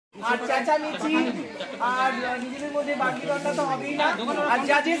আর চেঁচামেচি আর নিজেদের মধ্যে বাকবিতণ্ডা তো হবেই না। আর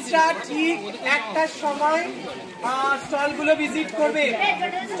জাজেসরা ঠিক একটার সময় স্টলগুলো ভিজিট করবে।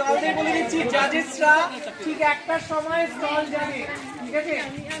 স্টলদের বলে দিচ্ছি, জাজেসরা ঠিক একটার সময় স্টল যাবে, ঠিক আছে?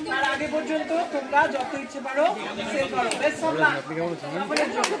 তার আগে পর্যন্ত তোমরা যত ইচ্ছে পারো সেল করো।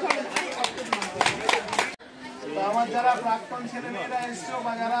 আমার যারা প্রাক্তন ছেলেমেয়েরা এসছো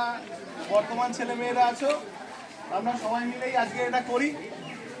বা যারা বর্তমান ছেলেমেয়েরা আছো, আমরা সবাই মিলেই আজকে এটা করি।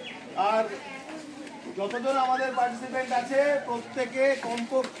 আর যতজন আমাদের পার্টিসিপেন্ট আছে প্রত্যেকে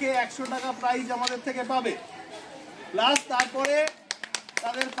কমপক্ষে 100 টাকা প্রাইজ আমাদের থেকে পাবে। প্লাস তারপরে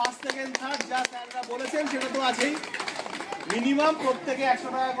তাদের ফার্স্ট সেকেন্ড থার্ড যা স্যাররা বলেছেন সেটা তো আছেই। মিনিমাম প্রত্যেকে 100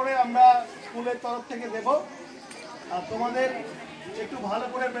 টাকা করে আমরা স্কুলের তরফ থেকে দেব। আর তোমাদের একটু ভালো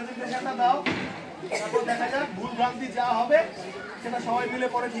করে প্রেজেন্টেশনটা দাও, তারপর দেখা যাক ভুল ভ্রান্তি যা হবে সেটা সবাই মিলে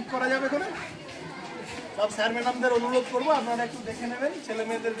পরে ঠিক করা যাবে। করে সব স্যার ম্যাডামদের অনুরোধ করবো আপনারা একটু দেখে নেবেন, ছেলে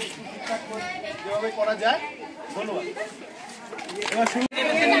মেয়েদের একটু ঠিকঠাক যেভাবে করা যায়। ধন্যবাদ। এবার শুরু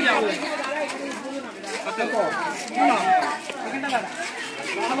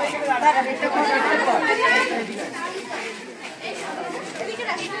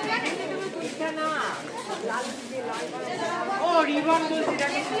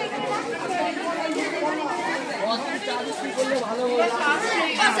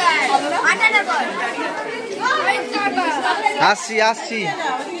আসছি আসছি।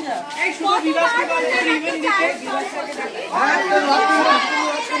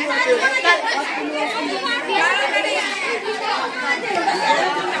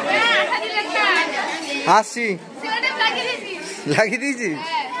 আসছি, লাগিয়ে দিয়েছি।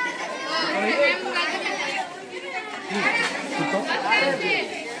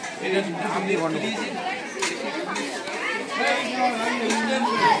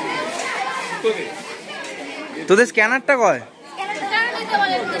 তোদের স্ক্যানারটা কয়?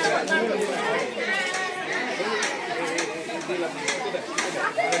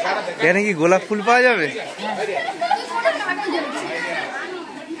 এখানে কি গোলাপ ফুল পাওয়া যাবে?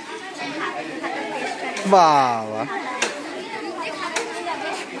 বাবা,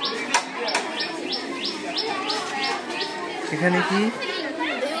 এখানে কি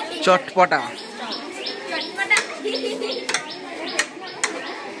চটপটা,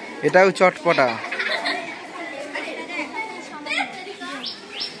 এটাও চটপটা।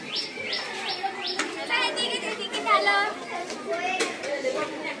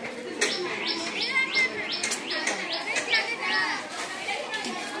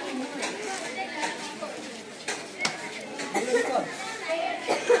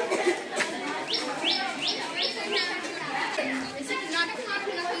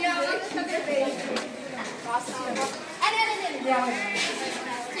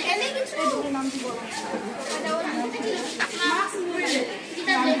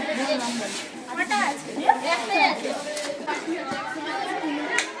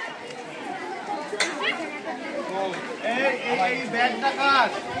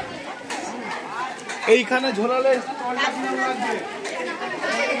 এইখানে ঝোলালে লাগবে।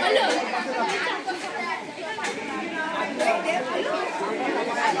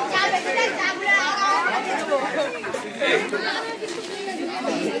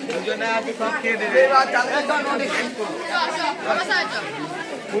 সব খেয়ে দেবে।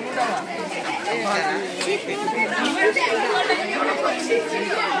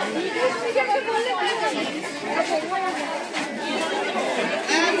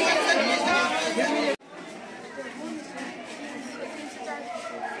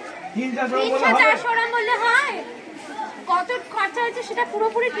 কত খরচা হয়েছে সেটা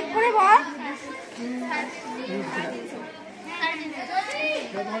পুরোপুরি ঠিক করে বল।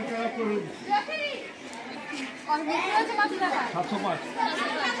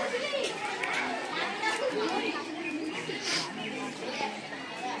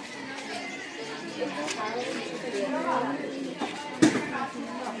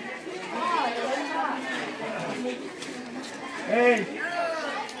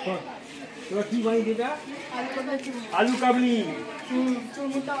 তোরা কি বানিয়ে দিটা? আলু কাবলি।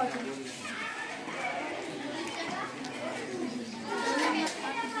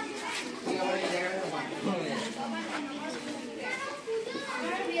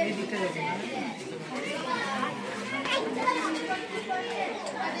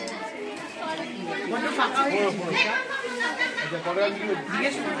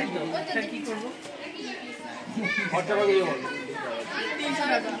 কি করবো? খরচা কত দেবো? 300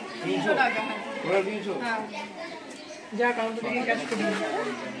 টাকা। 300 টাকা। 300? হ্যাঁ। যা কাউন্টার থেকে ক্যাশ করে দিন।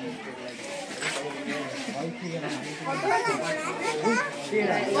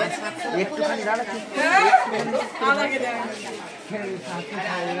 একটুখানি দাঁড়া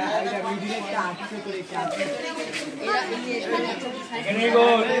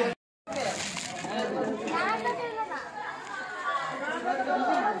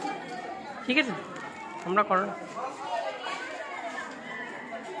ঠিক আছে আমরা করো না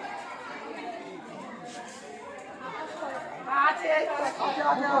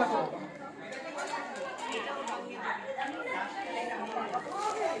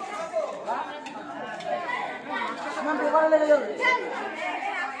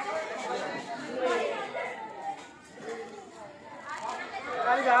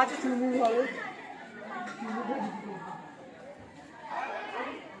আছে চুনি হবে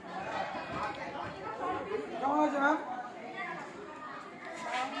কেমন আছে ম্যাম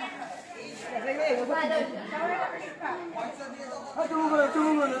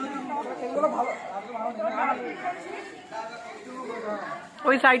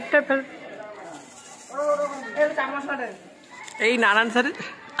ওই সাইডটা ফেল এই নারায়ণ স্যারের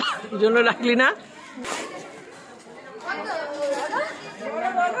জন্য রাখলি না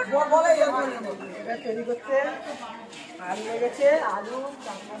তৈরি করতে আলু লেগেছে আলু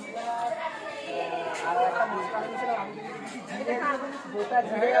আর একটা মশলা গোটা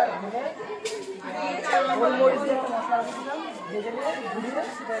জিরে ভেঙে গোলমরিচ দিয়ে একটা মশলা রেখেছিলাম ভেজে নিয়ে ঘুরিয়ে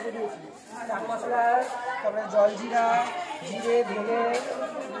সেটাকে দিয়েছি চাট মশলা তারপরে জলজিরা জিরে ভেঙে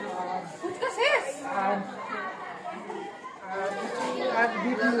আর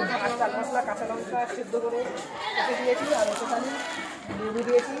বিট নুন আর চাট মশলা কাঁচা লঙ্কা সেদ্ধ করে কেটে দিয়েছি আর ওখানে লেবু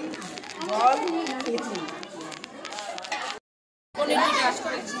দিয়েছি জল দিয়েছি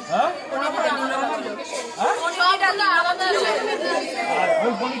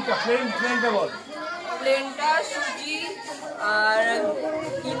প্লেনটা সুজি আর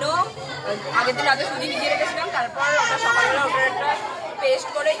ইনো আগের দিন রাতে সুজি ভিজিয়ে রেখেছিলাম তারপর ওটা সকালবেলা ওটার একটা পেস্ট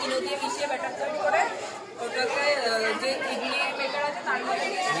করে ইনো দিয়ে মিশিয়ে ব্যাটার তৈরি করে ওটাকে যে ইডলি মেকার আছে তার মধ্যে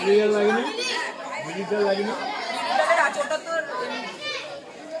আঁচড়টা তো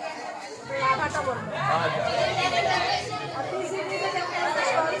আঠাটা বলবো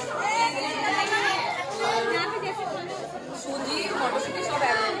সুজি মটরশুঁটি সব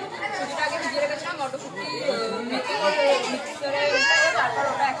সুজিটা আগে ভিজিয়ে রেখেছিলাম মটরশুঁটি মিক্সারে তারপর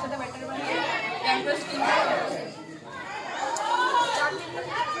ওটা একসাথে ব্যাটার বানিয়ে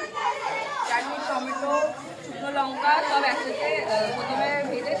চাটনি টমেটো শুকনো লঙ্কা সব একসাথে প্রথমে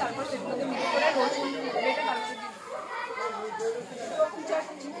ভেজে তারপর সেগুলোকে মিক্স করে রসুন বেটে তারপরে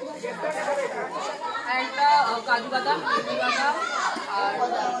একটা কাজু বাদাম পেঁপে বাদাম আর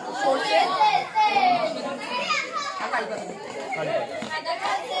সর্ষে আর কারি বাদাম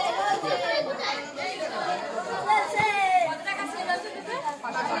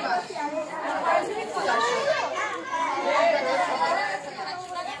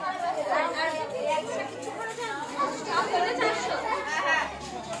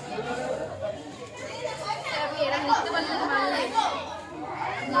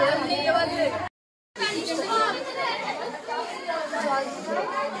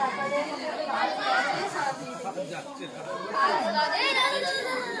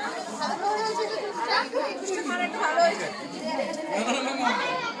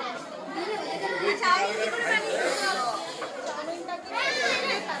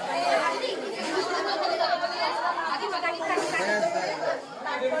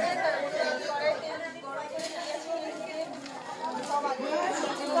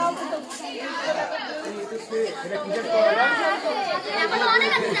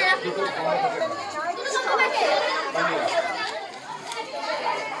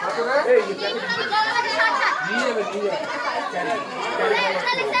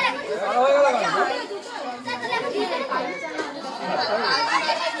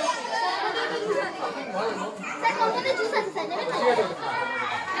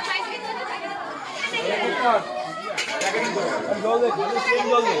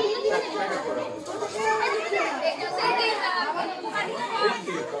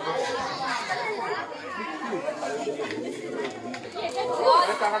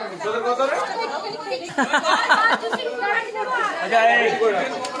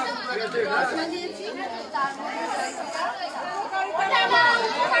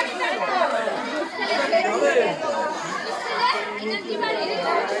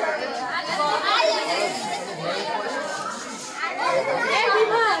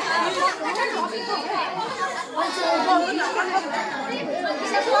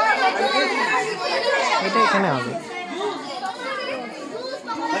এটা এখানে হবে।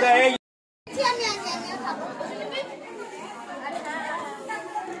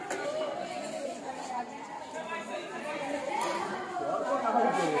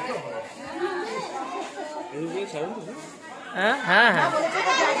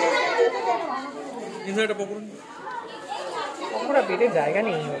 ইনসাইডটা পকড়ুন। পকোড়া পেটে জায়গা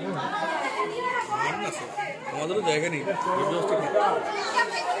নেই আমাদেরও জায়গা নেই।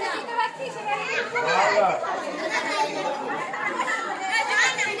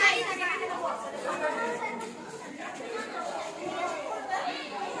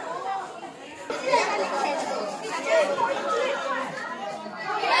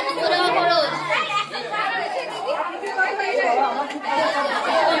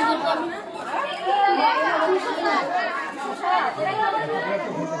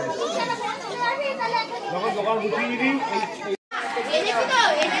 দোকান গুছিয়ে দিবি।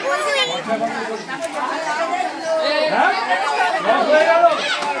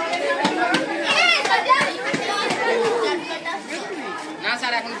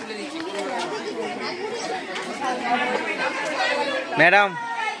 ম্যাডাম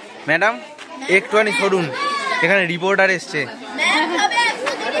ম্যাডাম একটুখানি সরুন, এখানে রিপোর্টার এসছে।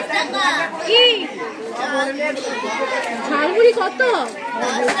 কি ঝালমুড়ি কত?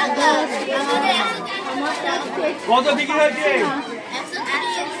 কত বিক্রি হয়েছে?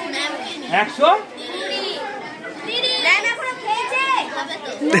 100।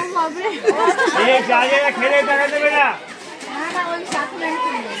 খেলে টাকা দেবে না।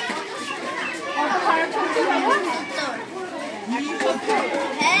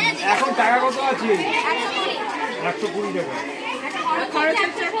 এখন টাকা কত আছে? 120 টাকা।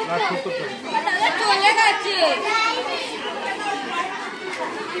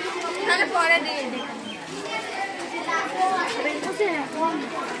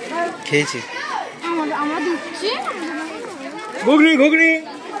 খেয়েছি। আমরা দিচ্ছি ঘুগনি ঘুগনি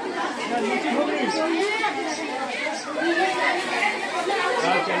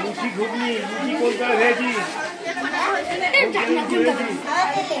আচ্ছা লুচি ঘুগনি লুচি কোনটা খেয়েছি?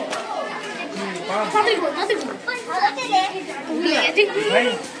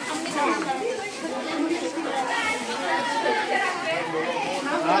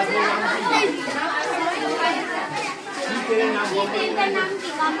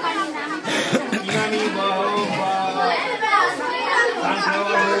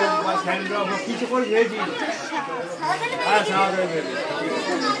 কিছু করে খেয়েছি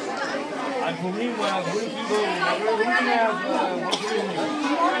আর ঘুগনি ঘুগনি কি ঘুগনি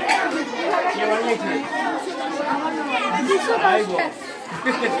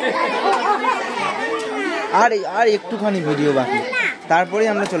আর আর একটুখানি ভিডিও বাকি, তারপরে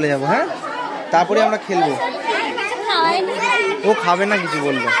আমরা চলে যাব। হ্যাঁ, তারপরে আমরা খেলবো। ও খাবে না কিছু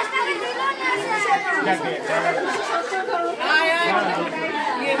বলবো।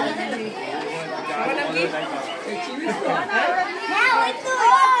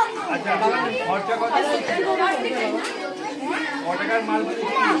 আচ্ছা খরচা কত? টাকার মাল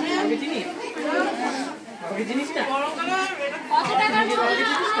চিনি জিনিসটা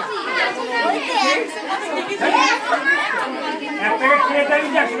এক প্যাকেট খেয়ে থাকি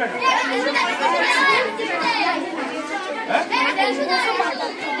 100 টাকা।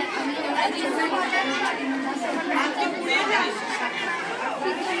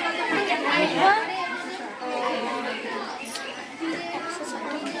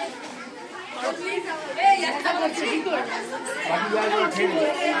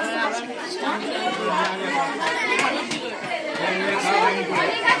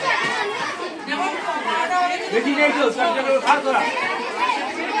 দেখি নেই তো সব জায়গায় খা তোরা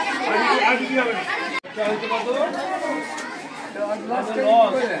আর কি হবে না কত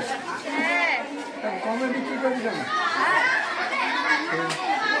কমে বিক্রি করে দিলাম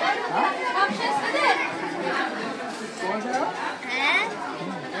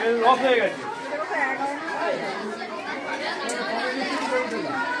লস হয়ে গেছে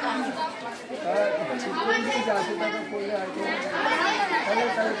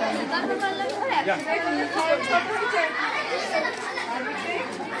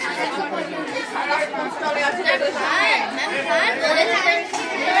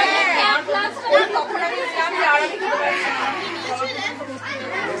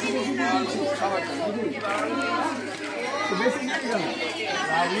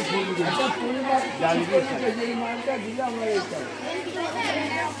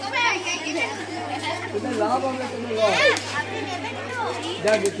লাভ হবে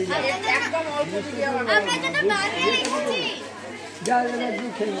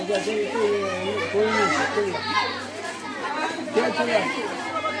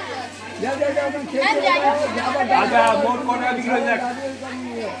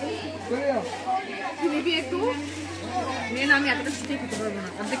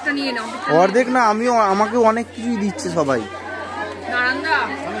অর্ধেক না, আমিও আমাকে অনেক কিছুই দিচ্ছে সবাই। নারান্দা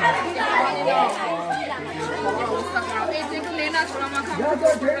অবস্থা খারাপ, এই যে একটু নে না ছোড়া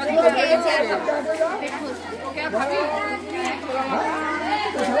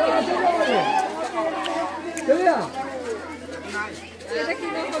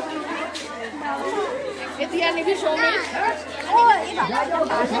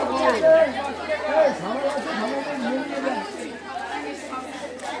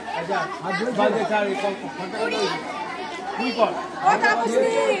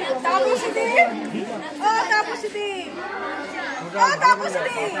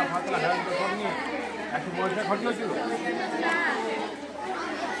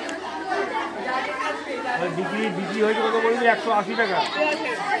বিক্রি হয়েছে কত বলবি? 180 টাকা হয়ে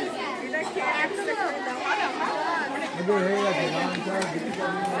গেছে।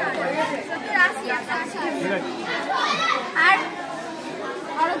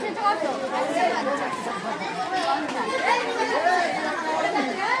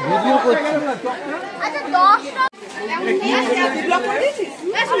 ভিডিও করছি।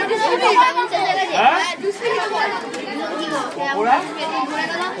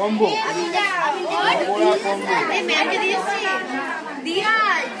 কম্বো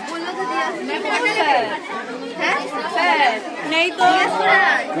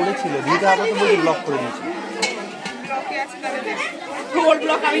করেছিল দিদি, আবার তো বলছি ব্লক করে দিয়েছি।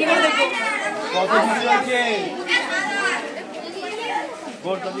 কত কিছু আছে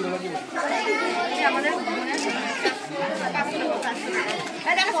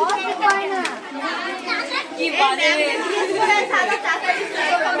কি বাজে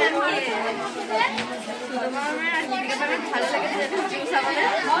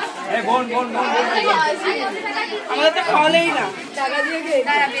আমাদের তো খাওয়ালেই না। টাকা দিয়ে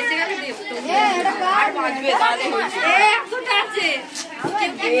বেঁচে গেলে আর বাঁচবে তাহলে এতটা আছে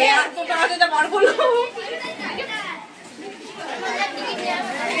এতটা আছে যা বার করলো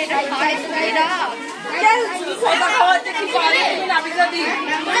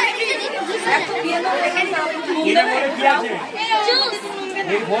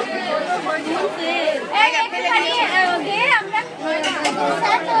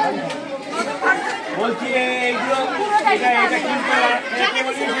বলছি এইগুলো এটা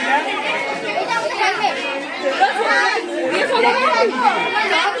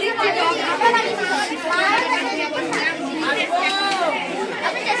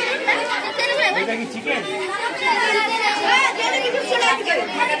এটা কি চিকেন?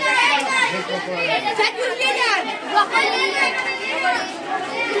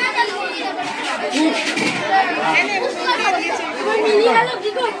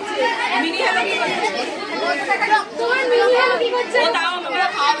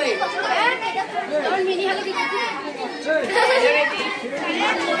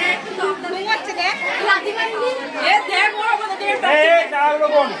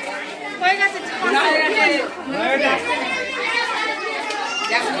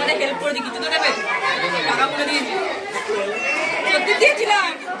 হেল্প করে দিই, কিছু তো নেবে টাকা বলে দিয়েছি, সত্যি দিয়েছিলাম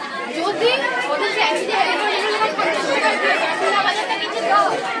যদি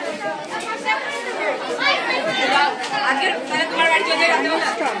আগের তোমার বাড়ি চলে যাবে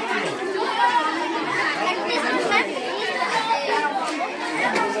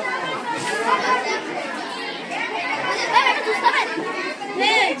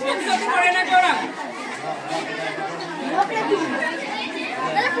করে না ওরা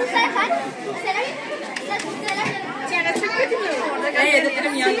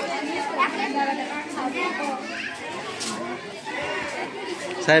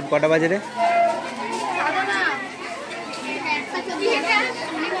সাহেব কটা বাজে রে?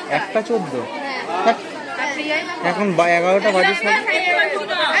 1:14। এখন 11টা বাজে।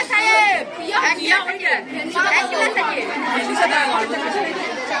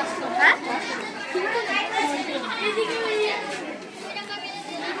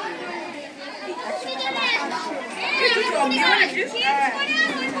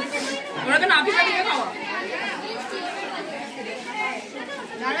 ওরা তো নাপি খাওয়া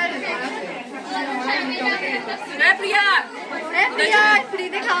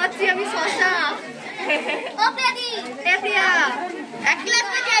ফ্রিতে খাওয়াচ্ছি আমি শসা। ও প্রিয়াদি, এ প্রিয়া এক গ্লাস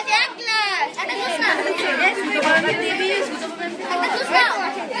বাকি আছে, এক গ্লাস। একটা জুস না, সুতো বানাতে দিবি, সুতো একটা জুস নাও।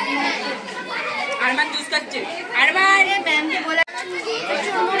 আরমান জুস খাচ্ছে। আরমান এ ম্যামকে বলে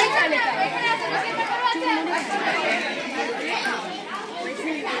চুরমুড়ি চালে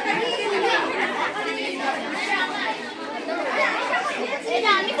এটা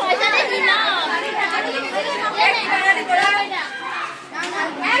আমি পয়সা দেখি না।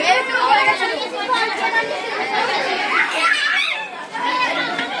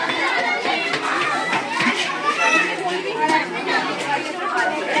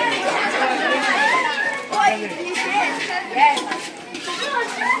 Yes.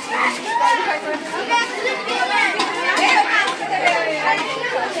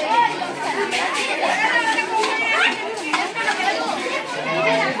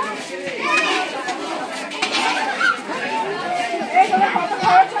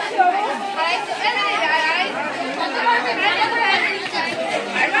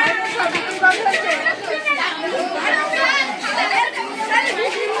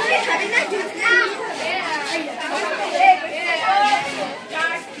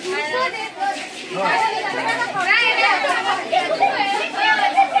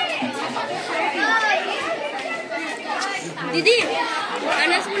 दीदी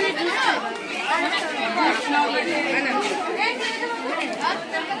अनास बोले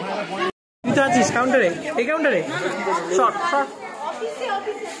তুই আছিস কাউন্টারে, এই কাউন্টারে শর্ট শর্ট।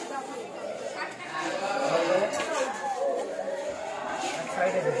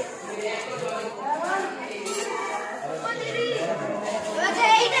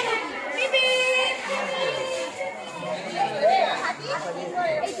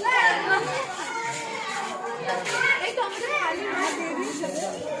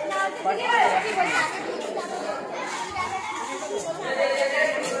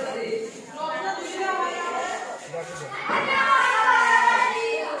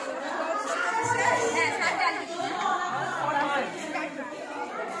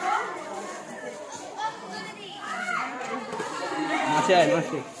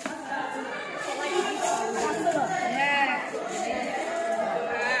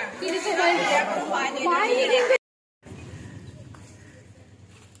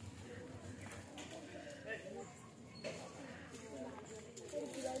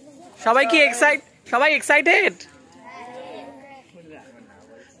 সবাই কি সবাই এক্সাইটেড?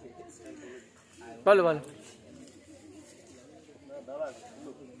 বলো বলো।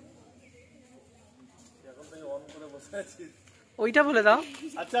 ওইটা বলে দাও।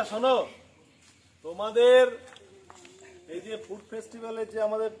 আচ্ছা শোনো, তোমাদের এই যে ফুড ফেস্টিভ্যালের যে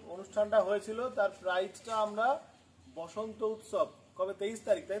আমাদের অনুষ্ঠানটা হয়েছিল তার প্রাইজটা আমরা বসন্ত উৎসব কবে 23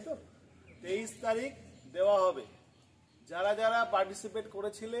 তারিখ, তাই তো 23 তারিখ দেওয়া হবে। যারা যারা পার্টিসিপেট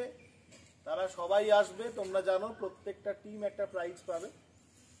করেছিলে তারা সবাই আসবে। তোমরা জানো প্রত্যেকটা টিম একটা প্রাইজ পাবে,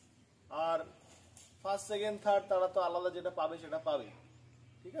 আর ফার্স্ট সেকেন্ড থার্ড তারা তো আলাদা যেটা পাবে সেটা পাবে,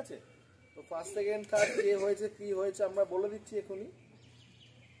 ঠিক আছে? তো ফার্স্ট সেকেন্ড থার্ড কে হয়েছে কি হয়েছে আমরা বলে দিচ্ছি এখনই।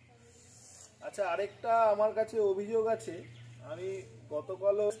 আচ্ছা, আরেকটা আমার কাছে অভিযোগ আছে। আমি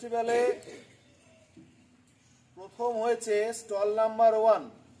গতকাল ফেস্টিভ্যালে প্রথম হয়েছে স্টল নাম্বার 1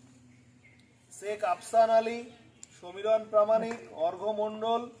 শেখ আফসান আলী, সমীরণ প্রামাণিক, অর্ঘ্য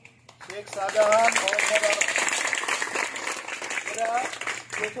মণ্ডল, শেখ শাহজাহান, এরা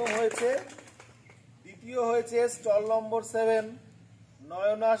প্রথম হয়েছে। দ্বিতীয় হয়েছে স্টল নম্বর 7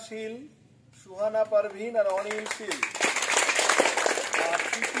 নয়না শীল, সুহানা পারভিন আর অনিল শীল। আর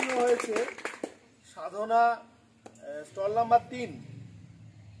তৃতীয় হয়েছে সাধনা, স্টল নাম্বার 3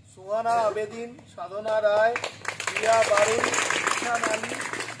 সুহানা আবেদিন, সাধনা রায়, প্রিয়া বারুই, ইশান আলী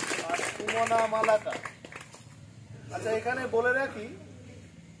আর সুমনা মালাকা। আচ্ছা, এখানে বলে রাখি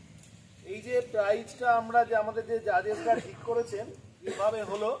এই যে প্রাইজটা আমরা যে আমাদের যে জাজেসরা ঠিক করেছেন কিভাবে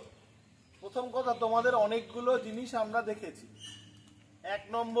হলো। প্রথম কথা, তোমাদের অনেকগুলো জিনিস আমরা দেখেছি। 1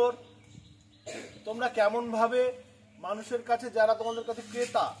 নম্বর, তোমরা কেমন ভাবে মানুষের কাছে, যারা তোমাদের কাছে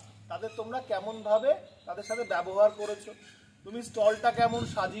ক্রেতা তাদের তোমরা কেমন ভাবে তাদের সাথে ব্যবহার করেছো, তুমি স্টলটা কেমন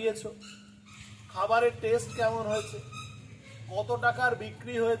সাজিয়েছো, খাবারের টেস্ট কেমন হয়েছে, কত টাকার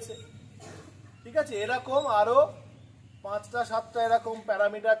বিক্রি হয়েছে, ঠিক আছে? এরকম আরো 5টা 7টা এরকম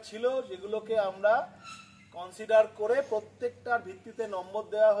প্যারামিটার ছিল যেগুলোকে আমরা কনসিডার করে প্রত্যেকটার ভিত্তিতে নম্বর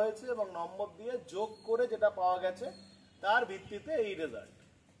দেওয়া হয়েছে এবং নম্বর দিয়ে যোগ করে যেটা পাওয়া গেছে তার ভিত্তিতে এই রেজাল্ট।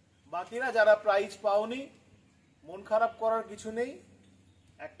 বাকিরা যারা প্রাইজ পাওনি মন খারাপ করার কিছু নেই।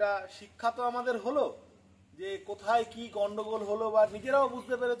 একটা শিক্ষা তো আমাদের হলো যে কোথায় কি গন্ডগোল হলো, বা নিজেরাও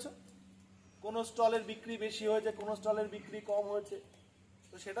বুঝতে পেরেছো কোন স্টলের বিক্রি বেশি হয়েছে, কোন স্টলের বিক্রি কম হয়েছে।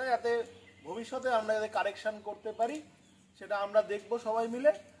 তো সেটা যাতে ভবিষ্যতে আমরা যাতে কারেকশন করতে পারি সেটা আমরা দেখব সবাই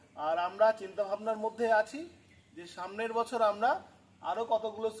মিলে। আর আমরা চিন্তা ভাবনার মধ্যে আছি যে সামনের বছর আমরা আরো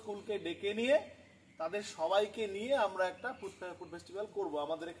কতগুলো স্কুলকে ডেকে নিয়ে তাদের সবাইকে নিয়ে আমরা একটা ফুড ফেস্টিভ্যাল করব,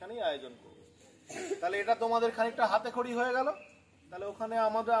 আমাদের এখানেই আয়োজন করব। তাহলে এটা তোমাদের খানিকটা হাতে খড়ি হয়ে গেল। তাহলে ওখানে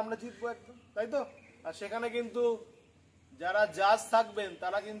আমরা জিতবো একদম, তাই তো? আর সেখানে কিন্তু যারা জাজ থাকবেন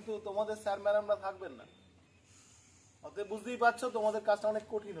তারা কিন্তু তোমাদের স্যার ম্যাডামরা থাকবেন না। অতএব বুঝতেই পারছো তোমাদের কাজটা অনেক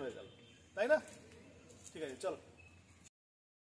কঠিন হয়ে গেল, তাই না? ঠিক আছে, চলো।